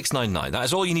 $699. That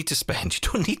is all you need to spend. You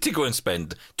don't need to go and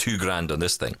spend $2,000 on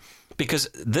this thing, because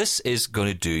this is going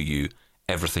to do you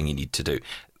everything you need to do.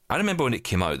 I remember when it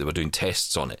came out, they were doing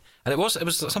tests on it, and it was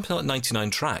something like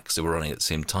 99 tracks they were running at the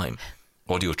same time,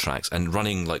 audio tracks, and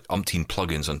running like umpteen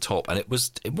plugins on top, and it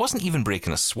wasn't even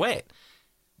breaking a sweat.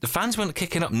 The fans weren't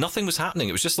kicking up. Nothing was happening.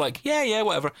 It was just like, yeah,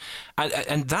 whatever.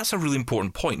 And that's a really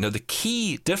important point. Now, the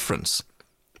key difference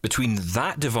between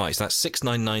that device, that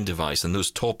 $699 device, and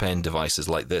those top-end devices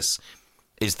like this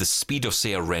is the speed of,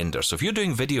 say, a render. So if you're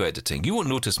doing video editing, you won't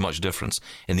notice much difference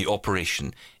in the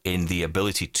operation, in the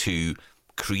ability to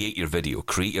create your video,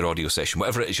 create your audio session,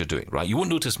 whatever it is you're doing, right? You won't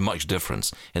notice much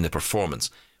difference in the performance.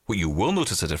 What you will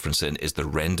notice a difference in is the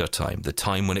render time, the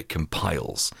time when it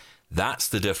compiles. That's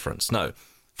the difference. Now,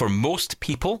 for most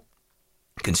people,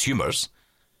 consumers,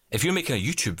 if you're making a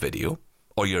YouTube video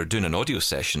or you're doing an audio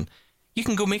session, you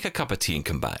can go make a cup of tea and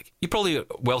come back. You probably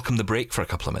welcome the break for a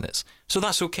couple of minutes. So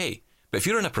that's okay. But if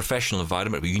you're in a professional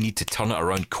environment where you need to turn it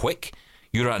around quick,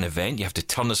 you're at an event, you have to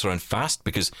turn this around fast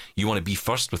because you want to be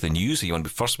first with the news, or you want to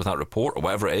be first with that report, or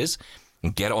whatever it is,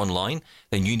 and get it online,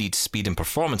 then you need speed and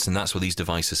performance, and that's where these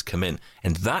devices come in.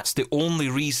 And that's the only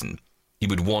reason you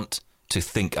would want to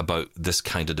think about this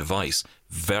kind of device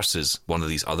versus one of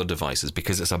these other devices,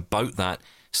 because it's about that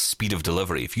speed of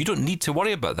delivery. If you don't need to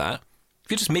worry about that,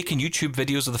 if you're just making YouTube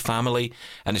videos of the family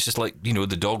and it's just like,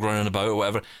 the dog running about or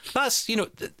whatever, that's,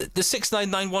 the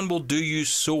 699 one will do you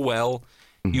so well,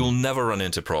 you'll never run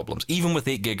into problems. Even with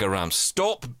 8 gig of RAM.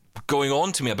 Stop going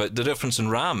on to me about the difference in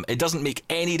RAM. It doesn't make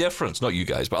any difference. Not you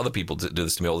guys, but other people do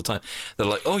this to me all the time. They're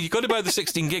like, oh, you got to buy the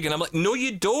 16 gig. And I'm like, no,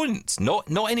 you don't. Not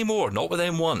anymore. Not with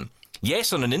M1.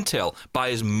 Yes, on an Intel, buy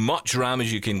as much RAM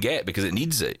as you can get because it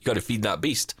needs it. You got to feed that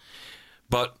beast.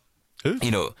 But,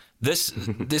 this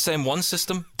M1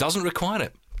 system doesn't require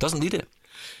it. Doesn't need it.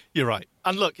 You're right.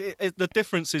 And look, the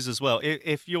difference is as well,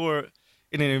 if you're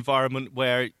in an environment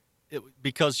where,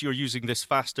 because you're using this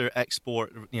faster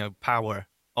export, power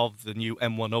of the new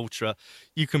M1 Ultra,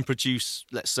 you can produce,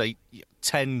 let's say,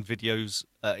 10 videos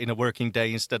in a working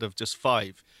day instead of just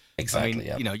 5.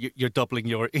 Exactly. I mean, you're doubling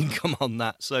your income on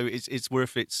that, so it's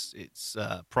worth its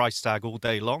price tag all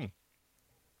day long.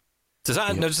 Does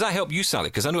that help you, Sally?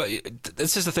 Because I know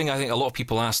this is the thing. I think a lot of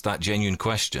people ask that genuine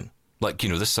question, like,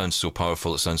 this sounds so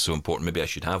powerful, it sounds so important. Maybe I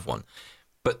should have one.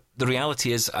 But the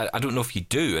reality is, I don't know if you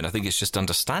do, and I think it's just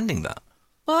understanding that.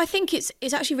 Well, I think it's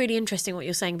actually really interesting what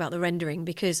you're saying about the rendering,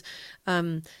 because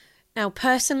now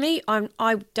personally,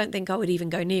 I don't think I would even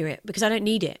go near it because I don't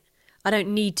need it. I don't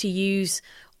need to use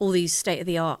all these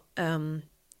state-of-the-art,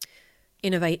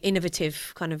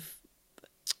 innovative kind of.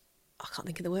 I can't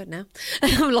think of the word now.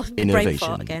 I'm lost brain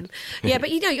fart again. Yeah, but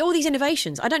all these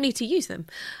innovations, I don't need to use them.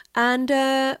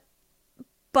 And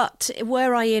but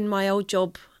were I in my old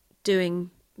job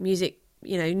doing music,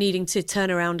 needing to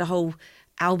turn around a whole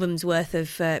album's worth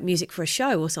of music for a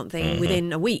show or something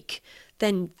within a week,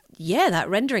 then that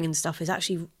rendering and stuff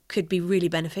could be really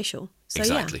beneficial. So,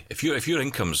 exactly. Yeah. If your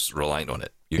income's reliant on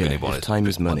it, you're going to want it. Time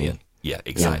is money. Yeah,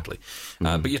 exactly.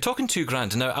 Yeah. But you're talking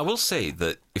 $2,000. Now, I will say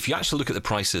that if you actually look at the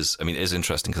prices, I mean, it is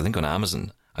interesting because I think on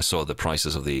Amazon, I saw the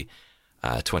prices of the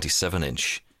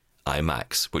 27-inch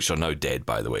iMacs, which are now dead,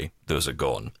 by the way. Those are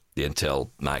gone. The Intel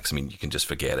Macs, I mean, you can just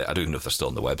forget it. I don't even know if they're still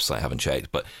on the website. I haven't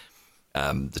checked. But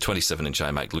the 27-inch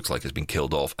iMac looks like it's been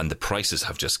killed off, and the prices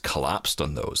have just collapsed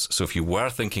on those. So if you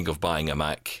were thinking of buying an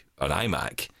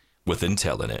iMac with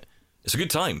Intel in it, it's a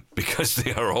good time because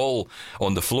they are all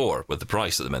on the floor with the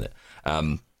price at the minute.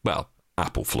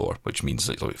 Apple floor, which means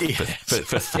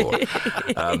fifth floor.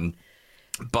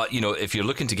 But, if you're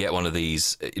looking to get one of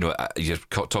these, you're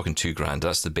talking $2,000.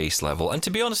 That's the base level. And to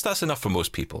be honest, that's enough for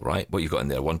most people, right? What you've got in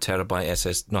there, 1 terabyte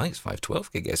SSD. No, I think it's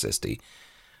 512 gig SSD,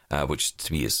 which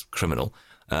to me is criminal.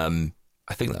 I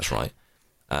think that's right.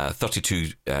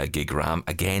 32 gig RAM.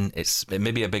 Again, it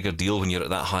may be a bigger deal when you're at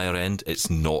that higher end. It's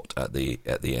not at the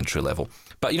entry level.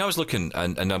 But, I was looking,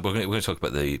 and we're going to talk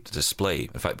about the display.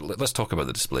 In fact, let's talk about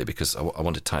the display, because I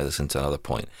want to tie this into another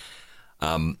point.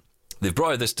 They've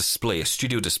brought out this display, a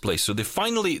studio display. So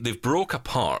they've broke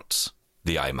apart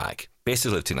the iMac.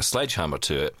 Basically, they've taken a sledgehammer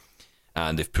to it,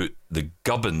 and they've put the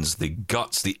gubbins, the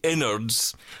guts, the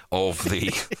innards of the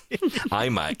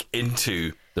iMac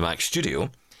into the Mac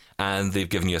Studio, and they've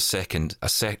given you a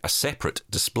separate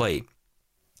display.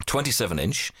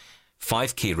 27-inch,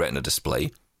 5K Retina display.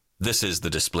 This is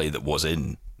the display that was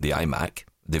in the iMac.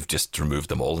 They've just removed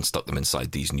them all and stuck them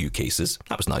inside these new cases.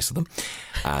 That was nice of them.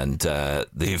 And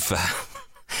they've...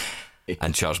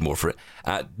 and charged more for it.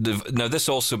 Now, this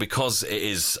also, because it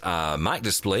is a Mac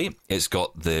display, it's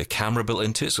got the camera built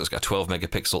into it. So it's got a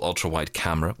 12-megapixel ultra-wide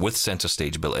camera with center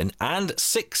stage built in, and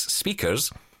 6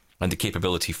 speakers, and the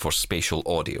capability for spatial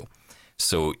audio.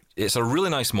 So it's a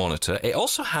really nice monitor. It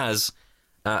also has...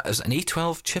 is it an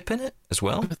A12 chip in it as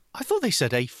well? I thought they said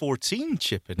A14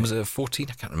 chip in it. Was it a 14?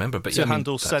 I can't remember. But to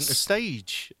handle center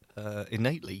stage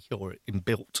innately or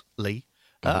inbuiltly.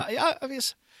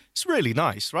 It's really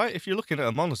nice, right? If you're looking at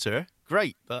a monitor,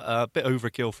 great, but a bit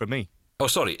overkill for me. Oh,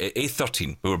 sorry,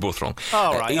 A13. We were both wrong.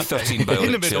 Oh, right. A13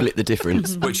 Bionic chip. Split the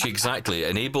difference. Which exactly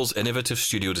enables innovative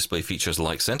studio display features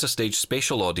like center stage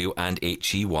spatial audio and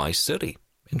HEY Siri.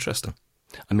 Interesting.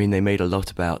 I mean, they made a lot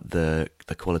about the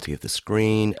quality of the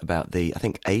screen, about the, I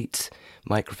think, 8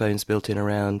 microphones built in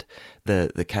around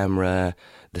the camera,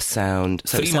 the sound.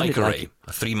 So 3 mic array.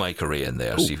 A 3 mic array in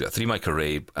there. Ooh. So you've got a 3 mic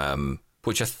array,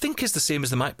 which I think is the same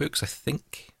as the MacBooks, I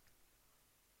think.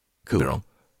 Cool. Could be wrong.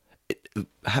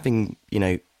 Having,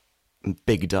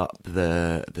 bigged up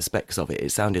the specs of it,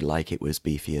 it sounded like it was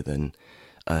beefier than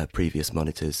previous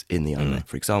monitors in the iMac,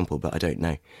 for example, but I don't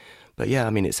know. But yeah, I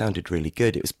mean, it sounded really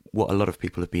good. It was what a lot of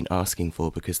people have been asking for,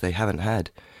 because they haven't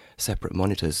had separate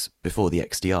monitors before the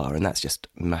XDR, and that's just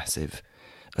massive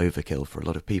overkill for a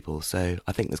lot of people. So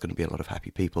I think there's going to be a lot of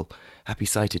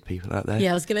happy-sighted people out there.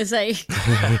 Yeah, I was going to say.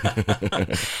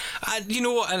 And you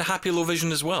know what? And happy low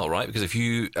vision as well, right? Because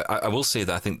I will say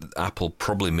that I think Apple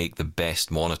probably make the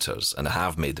best monitors, and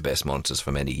have made the best monitors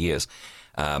for many years.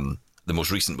 The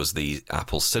most recent was the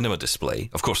Apple Cinema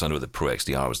display. Of course, I know the Pro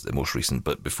XDR was the most recent,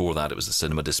 but before that, it was the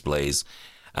Cinema displays,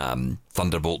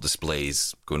 Thunderbolt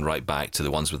displays, going right back to the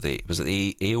ones with was it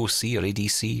the AOC or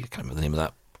ADC? I can't remember the name of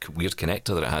that weird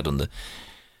connector that it had on the...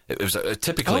 It was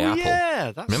typically Apple.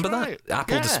 Yeah, that's remember right. that?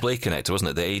 Apple display connector,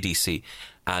 wasn't it? The ADC.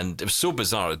 And it was so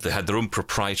bizarre. They had their own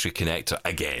proprietary connector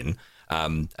again,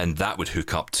 and that would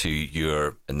hook up to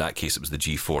your... In that case, it was the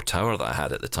G4 tower that I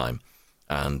had at the time.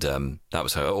 And that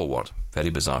was how it all worked. Very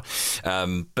bizarre.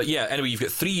 But yeah, anyway, you've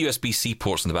got 3 USB-C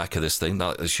ports on the back of this thing.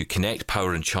 That lets you connect,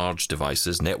 power and charge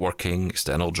devices, networking,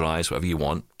 external drives, whatever you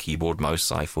want, keyboard, mouse,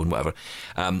 iPhone, whatever.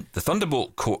 The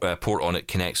Thunderbolt port on it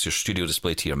connects your studio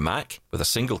display to your Mac with a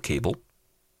single cable.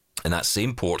 And that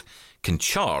same port can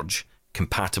charge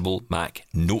compatible Mac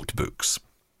notebooks.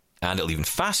 And it'll even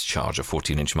fast charge a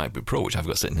 14-inch MacBook Pro, which I've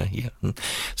got sitting there. Yeah.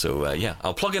 So, yeah,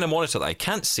 I'll plug in a monitor that I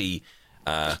can't see...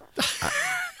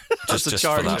 just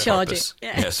for that purpose.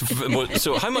 Yeah. Yes.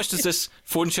 So how much does this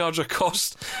phone charger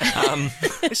cost?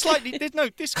 It's slightly...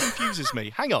 this confuses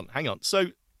me. Hang on. So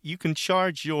you can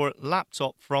charge your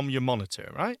laptop from your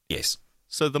monitor, right? Yes.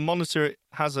 So the monitor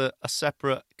has a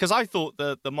separate... Because I thought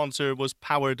the monitor was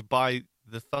powered by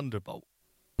the Thunderbolt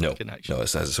connection. No,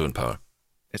 it has its own power.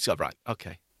 It's right.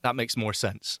 Okay. That makes more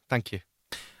sense. Thank you.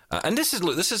 And this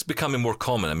is becoming more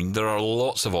common. I mean, there are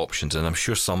lots of options, and I'm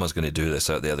sure someone's going to do this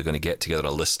out there. They're going to get together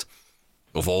a list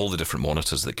of all the different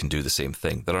monitors that can do the same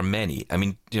thing. There are many. I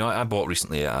mean, I bought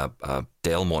recently a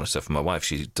Dell monitor for my wife.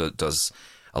 She does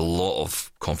a lot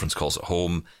of conference calls at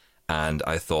home, and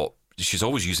I thought, she's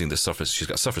always using the Surface. She's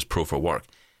got a Surface Pro for work,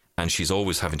 and she's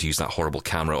always having to use that horrible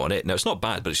camera on it. Now, it's not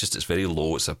bad, but it's very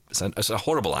low. It's a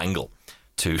horrible angle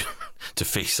to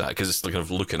face that, because it's kind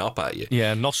of looking up at you.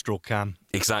 Yeah, nostril cam.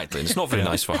 Exactly, and it's not very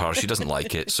nice for her. She doesn't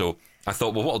like it. So I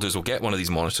thought, well, what I'll do is we'll get one of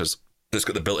these monitors that's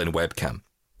got the built-in webcam.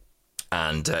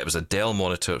 And it was a Dell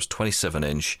monitor. It was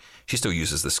 27-inch. She still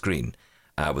uses the screen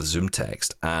with Zoom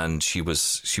text, and she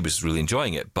was really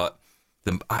enjoying it. But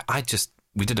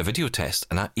we did a video test,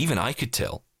 and I could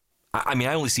tell. I mean,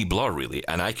 I only see blur, really,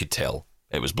 and I could tell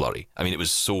it was blurry. I mean, it was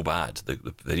so bad,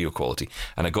 the video quality.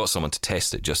 And I got someone to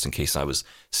test it just in case I was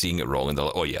seeing it wrong, and they're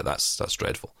like, oh yeah, that's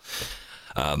dreadful.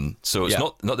 So it's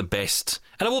not the best.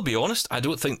 And I will be honest, I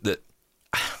don't think that...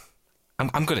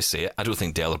 I'm going to say it. I don't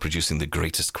think Dell are producing the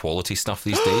greatest quality stuff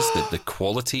these days. The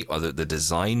quality or the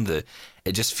design,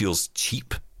 it just feels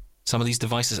cheap, some of these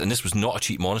devices. And this was not a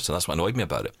cheap monitor. That's what annoyed me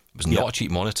about it. It was not a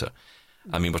cheap monitor.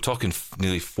 I mean, we're talking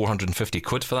nearly 450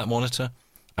 quid for that monitor,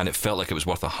 and it felt like it was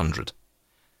worth 100.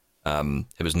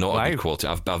 It was not a good quality.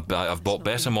 I've bought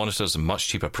better monitors at a much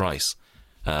cheaper price.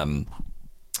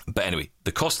 But anyway,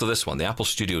 the cost of this one, the Apple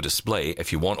Studio Display,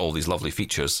 if you want all these lovely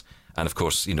features, and of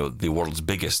course, you know, the world's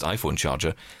biggest iPhone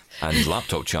charger and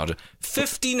laptop charger,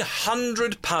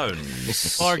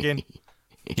 £1,500. Bargain.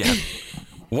 Yeah.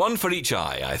 One for each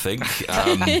eye, I think.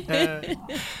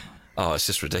 Oh, it's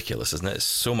just ridiculous, isn't it? It's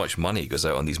so much money goes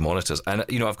out on these monitors. And,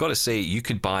 you know, I've got to say, you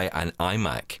could buy an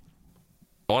iMac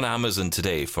on Amazon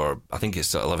today for, I think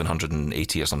it's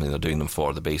 1,180 or something they're doing them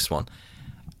for, the base one.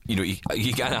 You know, you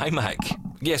get an iMac.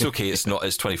 Yes, okay, it's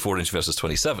 24-inch versus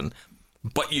 27,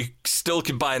 but you still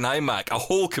can buy an iMac, a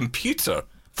whole computer,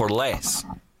 for less.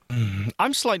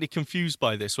 I'm slightly confused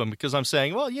by this one because I'm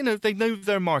saying, well, you know, they know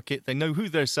their market, they know who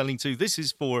they're selling to. This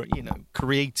is for, you know,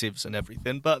 creatives and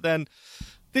everything. But then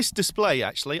this display,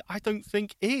 actually, I don't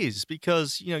think is,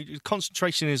 because, you know,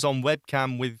 concentration is on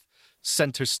webcam with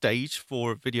center stage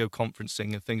for video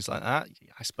conferencing and things like that.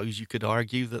 I suppose you could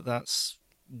argue that that's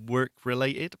work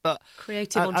related, but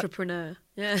creative entrepreneur.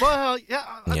 Yeah. Well,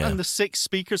 yeah, and the 6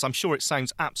 speakers, I'm sure it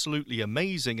sounds absolutely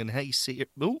amazing. And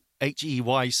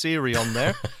HEY Siri on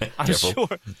there. I'm sure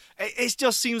it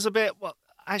just seems a bit. Well,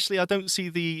 actually, I don't see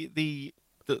the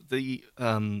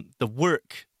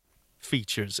work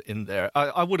features in there.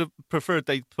 I would have preferred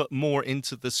they put more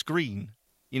into the screen.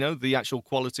 You know, the actual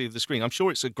quality of the screen. I'm sure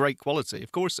it's a great quality.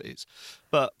 Of course it is.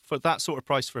 But for that sort of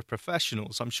price for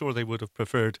professionals, I'm sure they would have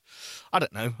preferred, I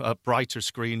don't know, a brighter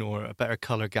screen or a better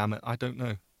colour gamut. I don't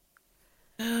know.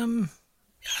 I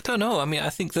don't know. I mean, I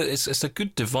think that it's a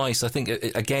good device. I think,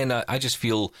 again, I just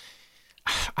feel...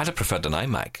 I'd have preferred an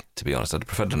iMac, to be honest. I'd have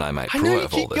preferred an iMac Pro out of all this. I know you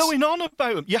keep going on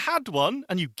about them. You had one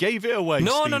and you gave it away,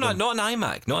 No, Stephen. not an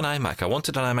iMac. Not an iMac. I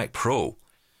wanted an iMac Pro.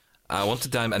 I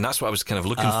wanted them, and that's what I was kind of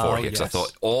looking for here, because I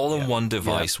thought all-in-one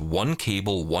device, one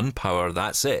cable, one power,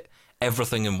 that's it.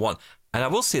 Everything in one. And I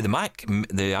will say the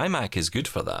iMac is good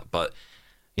for that, but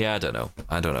yeah, I don't know.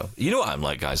 You know what I'm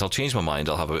like, guys. I'll change my mind.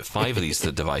 I'll have about 5 of these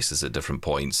devices at different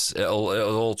points.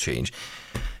 It'll all change.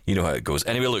 You know how it goes.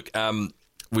 Anyway, look,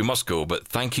 we must go, but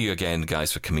thank you again,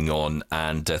 guys, for coming on,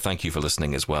 and thank you for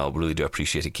listening as well. We really do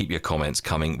appreciate it. Keep your comments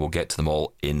coming. We'll get to them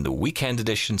all in the weekend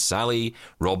edition. Sally,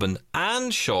 Robin,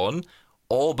 and Sean,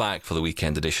 all back for the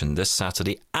weekend edition this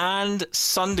Saturday and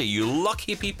Sunday. You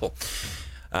lucky people.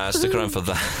 Stick around for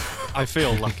that. I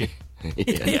feel lucky.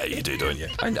 Yeah, you do, don't you?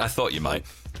 I thought you might.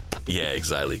 Yeah,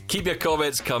 exactly. Keep your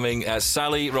comments coming.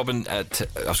 Sally, Robin, I was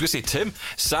going to say Tim.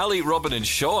 Sally, Robin, and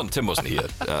Sean. Tim wasn't here.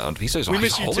 He says we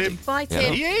miss you, holiday. Tim. Bye, Tim.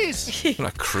 Yeah. He is. On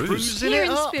a cruise. Here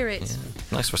in spirit. Yeah.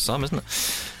 Nice for some, isn't it?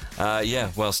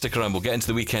 Well, stick around. We'll get into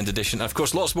the weekend edition. And of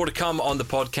course, lots more to come on the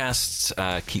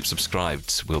podcast. Keep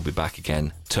subscribed. We'll be back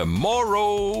again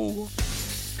tomorrow.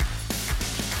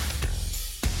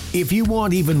 If you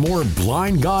want even more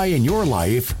Blind Guy in your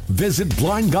life, visit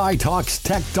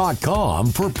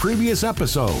blindguytalkstech.com for previous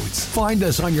episodes. Find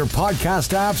us on your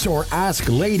podcast apps or ask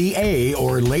Lady A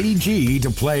or Lady G to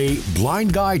play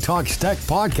Blind Guy Talks Tech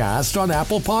podcast on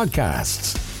Apple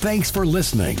Podcasts. Thanks for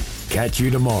listening. Catch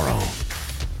you tomorrow.